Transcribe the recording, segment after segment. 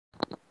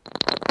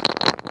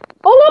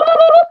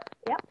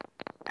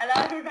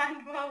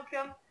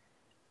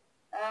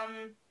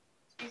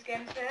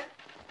games here,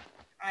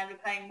 and we're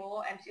playing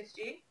more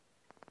MCSG.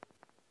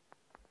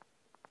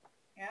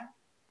 Yeah?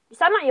 You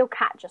sound like your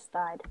cat just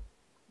died.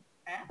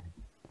 Yeah?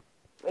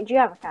 Wait, do you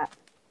have a cat?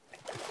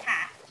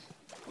 Cat?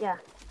 Yeah.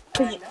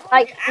 No.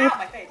 Like, Ow,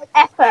 my face.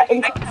 effort I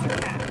into don't have a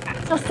cat.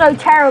 it's just so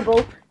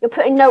terrible. You're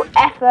putting no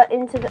effort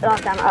into the. Oh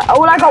damn it!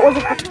 All I got was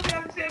a. I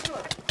killed the stone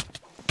sword.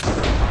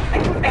 I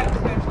killed the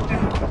stone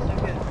sword. So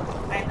good.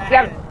 You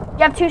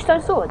have 2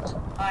 stone swords.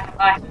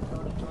 I have 2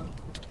 stone swords.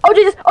 Oh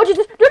Jesus! Oh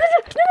Jesus!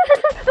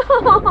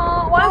 Why am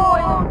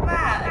I? Oh,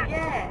 Matt,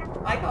 yeah.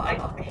 I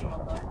got fishing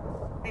rod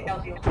though. I think that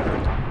was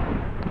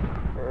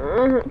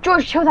yours.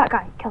 George, kill that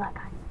guy. Kill that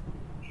guy.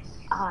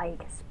 I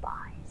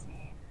despise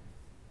him.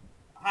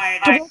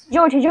 Hi.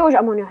 George,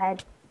 I'm on your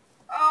head.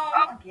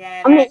 Oh,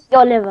 again. I'm gonna eat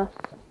your liver.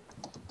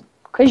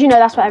 Cause you know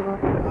that's what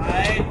everyone.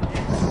 I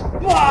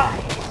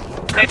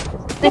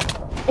despise.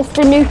 It's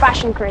the new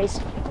fashion craze.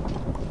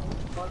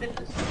 What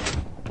livers?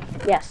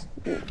 Yes.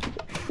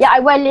 Yeah, I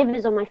wear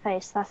livers on my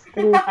face. That's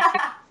the new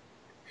fashion.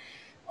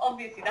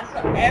 Obviously, that's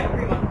what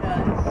everyone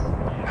does.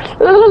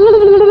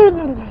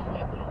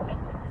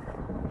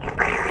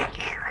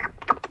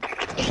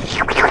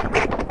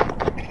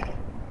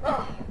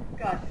 Oh,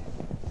 God.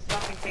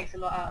 Stuffing takes a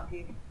lot out of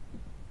you.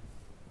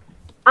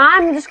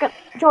 I'm just gonna,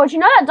 George, you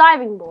know that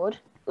diving board?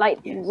 Like,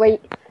 yes.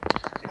 wait.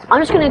 I'm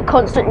just gonna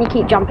constantly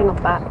keep jumping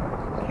off that.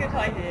 Good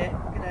idea.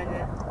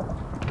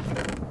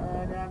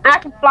 And I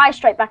can fly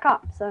straight back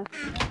up, so.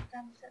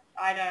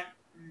 I don't.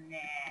 Nah.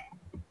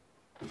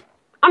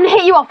 I'm gonna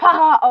hit you off,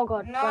 haha! Oh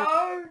god.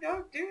 No,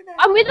 don't do that.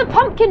 I'm with the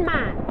pumpkin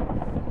man!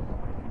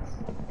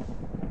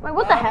 Wait,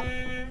 what the heck?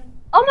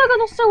 Oh my god,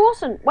 that's so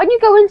awesome. When you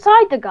go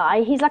inside the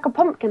guy, he's like a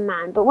pumpkin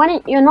man, but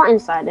when you're not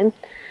inside him,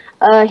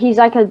 he's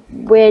like a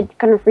weird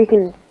kind of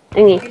freaking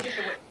thingy.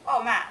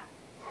 Oh, Matt,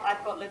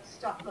 I've got loads of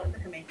stuff. Look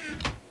at me.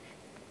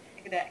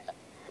 Look at that.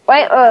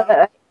 Wait.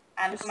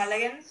 And look at my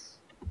leggings.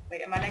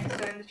 Wait, are my leggings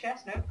still in the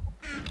chest? No.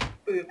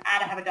 Boom. And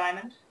I have a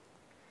diamond.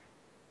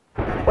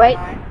 Wait.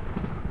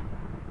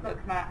 Look,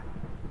 Matt.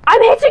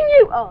 I'm hitting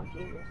you! Oh,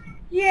 Jesus.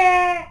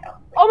 Yeah!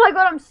 Oh my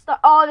god, I'm stuck.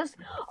 Oh,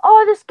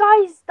 this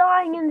guy's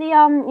dying in the,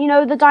 you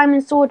know, the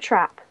diamond sword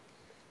trap.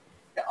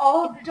 The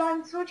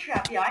diamond sword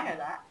trap. Yeah, I know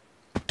that.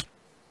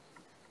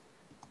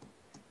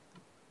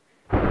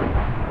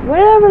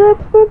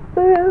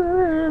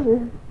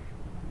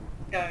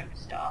 Don't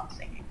start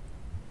singing,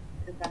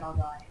 because then I'll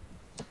die.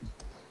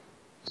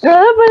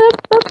 No.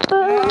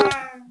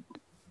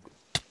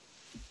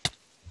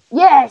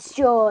 Yes,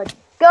 George.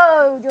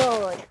 Go,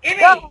 George. Give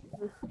me! Go.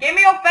 Give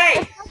me your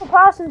face! There's a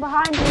person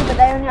behind you, but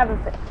they only have a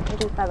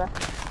little feather.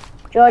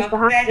 George,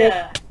 behind you.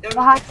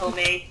 Don't tickle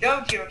me.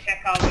 Don't you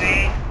tickle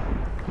me.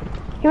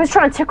 He was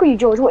trying to tickle you,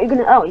 George. What are you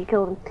gonna... Oh, you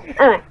killed him.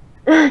 Anyway.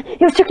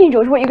 He was tickling you,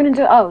 George. What are you gonna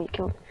do? Oh, you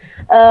killed him.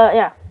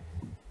 Yeah.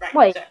 Right,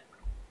 wait. So,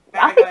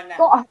 I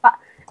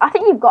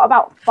think you've got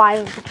about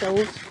 5 of the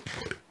kills.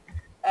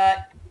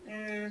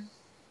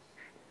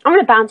 I'm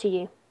gonna bounty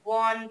you.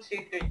 1, 2,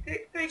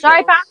 3 Should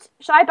I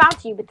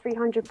bounty you with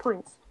 300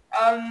 points?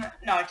 No,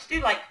 just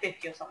do like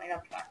 50 or something,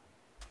 that's fine.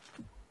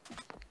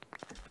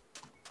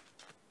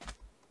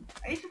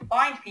 I need to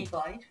find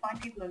people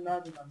and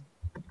murder them.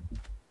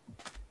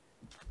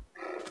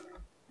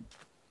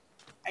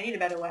 I need a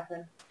better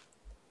weapon.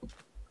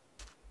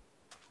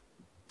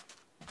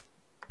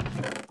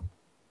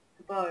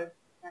 The bow.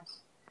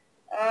 Nice.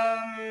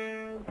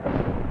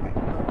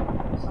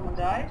 Someone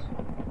died?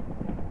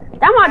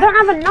 Damn it, I don't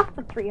have enough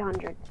for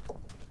 300.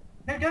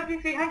 No, don't do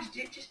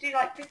 300, just do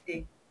like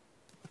 50.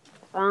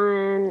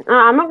 Fine.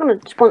 I'm not going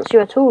to sponsor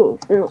you at all.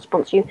 Not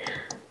sponsor you.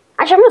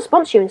 Actually, I'm going to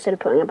sponsor you instead of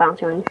putting a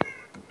bounty on you.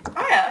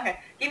 Oh yeah, okay.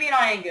 Give me an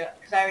iron ingot,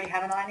 because I already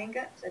have an iron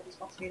ingot, so if you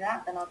sponsor me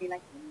that, then I'll be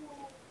like...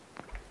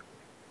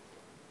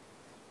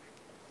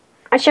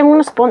 Actually, I'm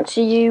going to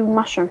sponsor you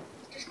mushroom.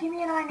 Just give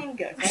me an iron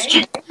ingot,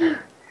 okay?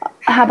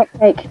 How about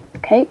cake?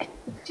 Cake?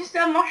 Just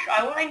a mushroom.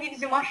 All I need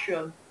is a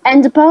mushroom.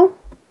 Ender pearl?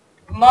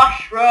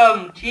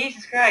 Mushroom!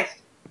 Jesus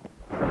Christ.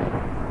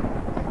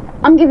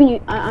 I'm giving you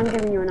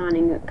an iron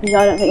ingot, because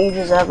I don't think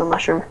you deserve a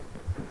mushroom.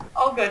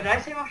 Oh good, did I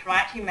say mushroom? I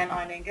actually meant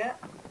iron ingot.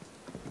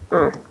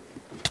 Oh.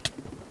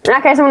 In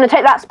that case, I'm going to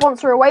take that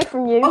sponsor away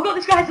from you. Oh god,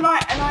 this guy has an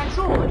iron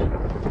sword!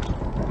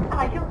 And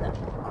I killed him.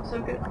 I'm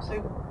so good, I'm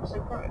so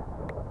pro.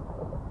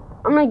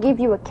 I'm going to give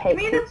you a cake.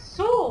 Give me the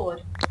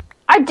sword!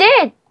 I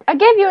did! I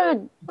gave you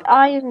an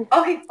iron...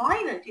 Okay,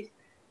 fine. Jeez.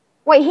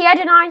 Wait, he had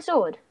an iron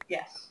sword?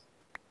 Yes.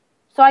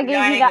 So I the gave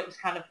iron you that... ingot was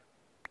kind of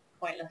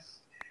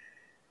pointless.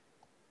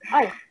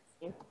 Oh.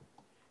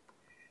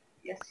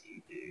 Yes,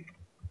 you do.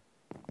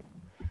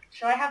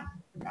 Should I have...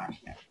 No,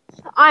 actually,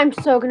 no. I'm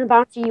so gonna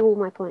bounty you all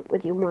my points. You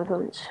could if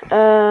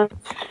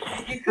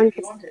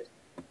you wanted.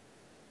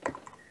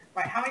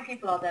 Right, how many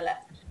people are there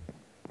left?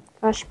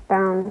 Rush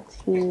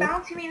bounty. Just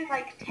bounty means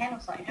like 10 or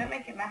something. Don't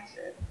make it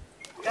massive.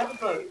 You have a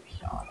boat.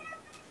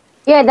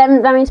 Yeah,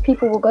 then that means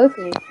people will go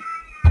for you.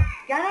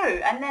 Yeah, I know.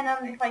 And then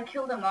if I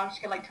kill them, I'll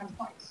just get like 10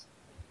 points.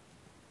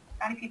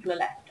 How many people are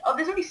left? Oh,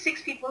 there's only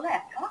 6 people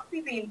left. How long have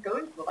we been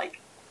going for? Like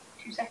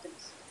 2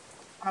 seconds.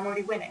 And I'm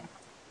already winning.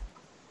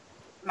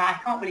 Man, I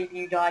can't believe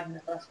you died in the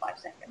first 5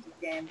 seconds of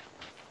the game.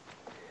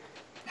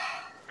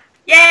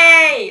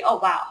 Yay! Oh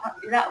wow,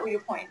 is that all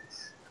your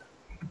points?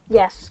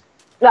 Yes.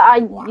 I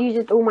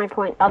used all my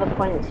other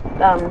points.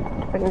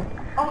 Freaking.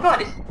 Oh my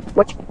god,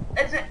 Which?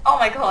 Oh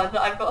my god,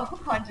 I've got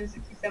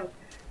 167.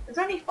 There's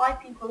only 5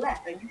 people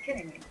left, are you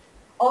kidding me?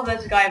 Oh,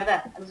 there's a guy over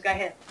there, and there's a guy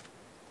here.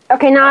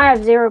 Okay, now I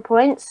have 0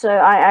 points, so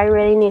I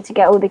really need to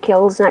get all the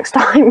kills next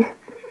time.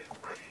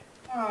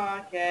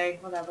 Oh, okay,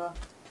 whatever.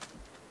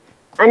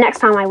 And next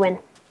time I win.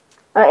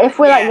 If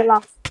we're like the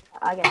last,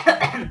 I guess.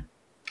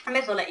 I may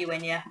as well let you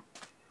win, yeah.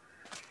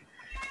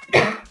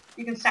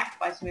 You can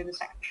sacrifice me with a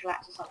sacrificial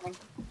act or something.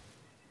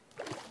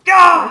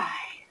 Die!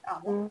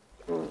 Oh,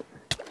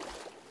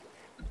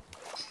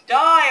 just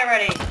die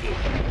already!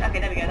 Okay,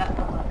 there we go, that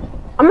worked.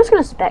 I'm just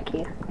gonna spec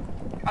you.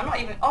 I'm not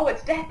even... Oh,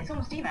 it's death, it's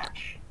almost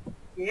dematch.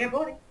 Yeah,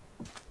 buddy.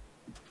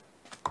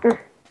 Mm.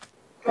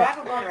 Do I have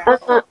a blood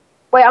apple?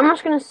 Wait, I'm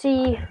just gonna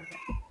see...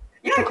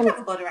 Yeah, I do have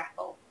a blood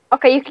apple.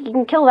 Okay, you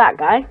can kill that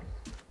guy.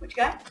 Which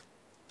guy?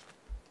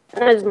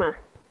 No, it doesn't matter.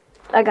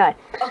 That guy.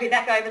 Okay,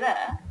 that guy over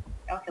there.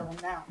 I'll kill him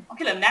now. I'll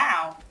kill him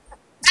now.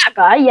 That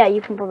guy, yeah, you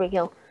can probably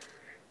kill.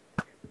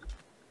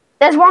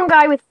 There's one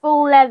guy with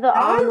full leather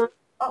armor.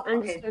 Oh,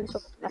 and okay.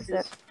 that's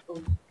it.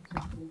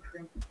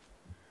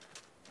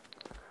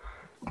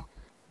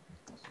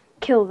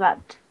 Kill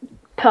that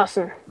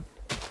person.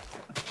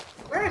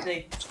 Where is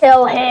he?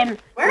 Kill him.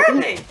 Where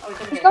is he? Oh,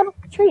 he's gone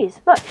up the trees.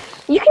 Look,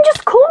 you can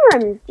just corner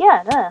him.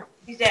 Yeah, there.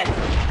 He's dead.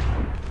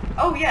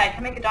 Oh yeah, I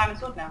can make a diamond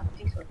sword now.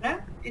 D-sword. No?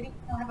 Did he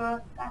not have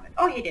a diamond?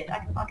 Oh, he did. I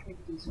can make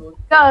a D-sword.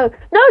 Go.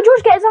 No,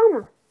 George, get his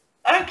armor.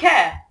 I don't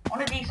care. I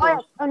want a D-sword. Oh,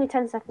 yeah. Only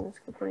 10 seconds.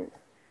 Good point.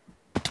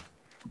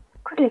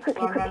 Quickly.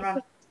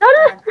 Run. No.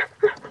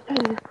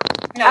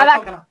 No,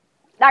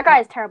 that guy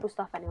is terrible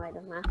stuff anyway,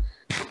 doesn't it?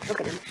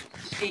 Look at him.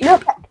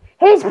 Look,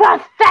 he's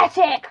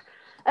pathetic.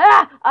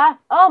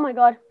 Oh my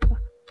god.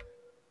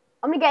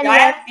 I'm gonna get in I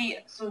there. have the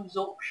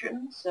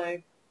absorption, so...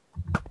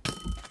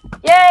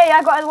 Yay,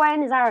 I got away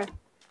in his arrow.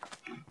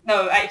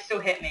 No, it still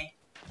hit me.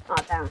 Oh,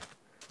 damn.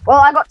 Well,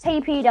 I got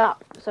TP'd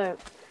up, so...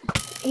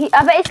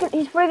 I bet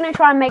he's probably gonna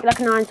try and make like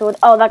an iron sword.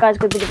 Oh, that guy's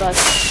gonna be the bug.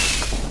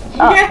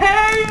 Oh.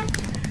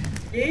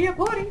 Yeah,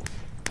 buddy.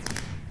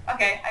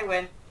 Okay, I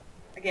win.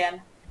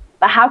 Again.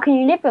 But how can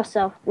you live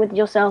with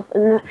yourself?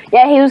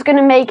 Yeah, he was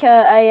gonna make a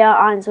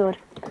iron sword.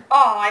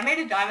 Oh, I made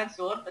a diamond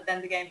sword, but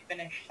then the game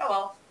finished. Oh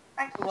well.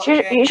 Thanks for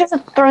watching. You should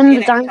have thrown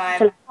the diamond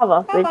to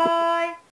lava. Bye-bye.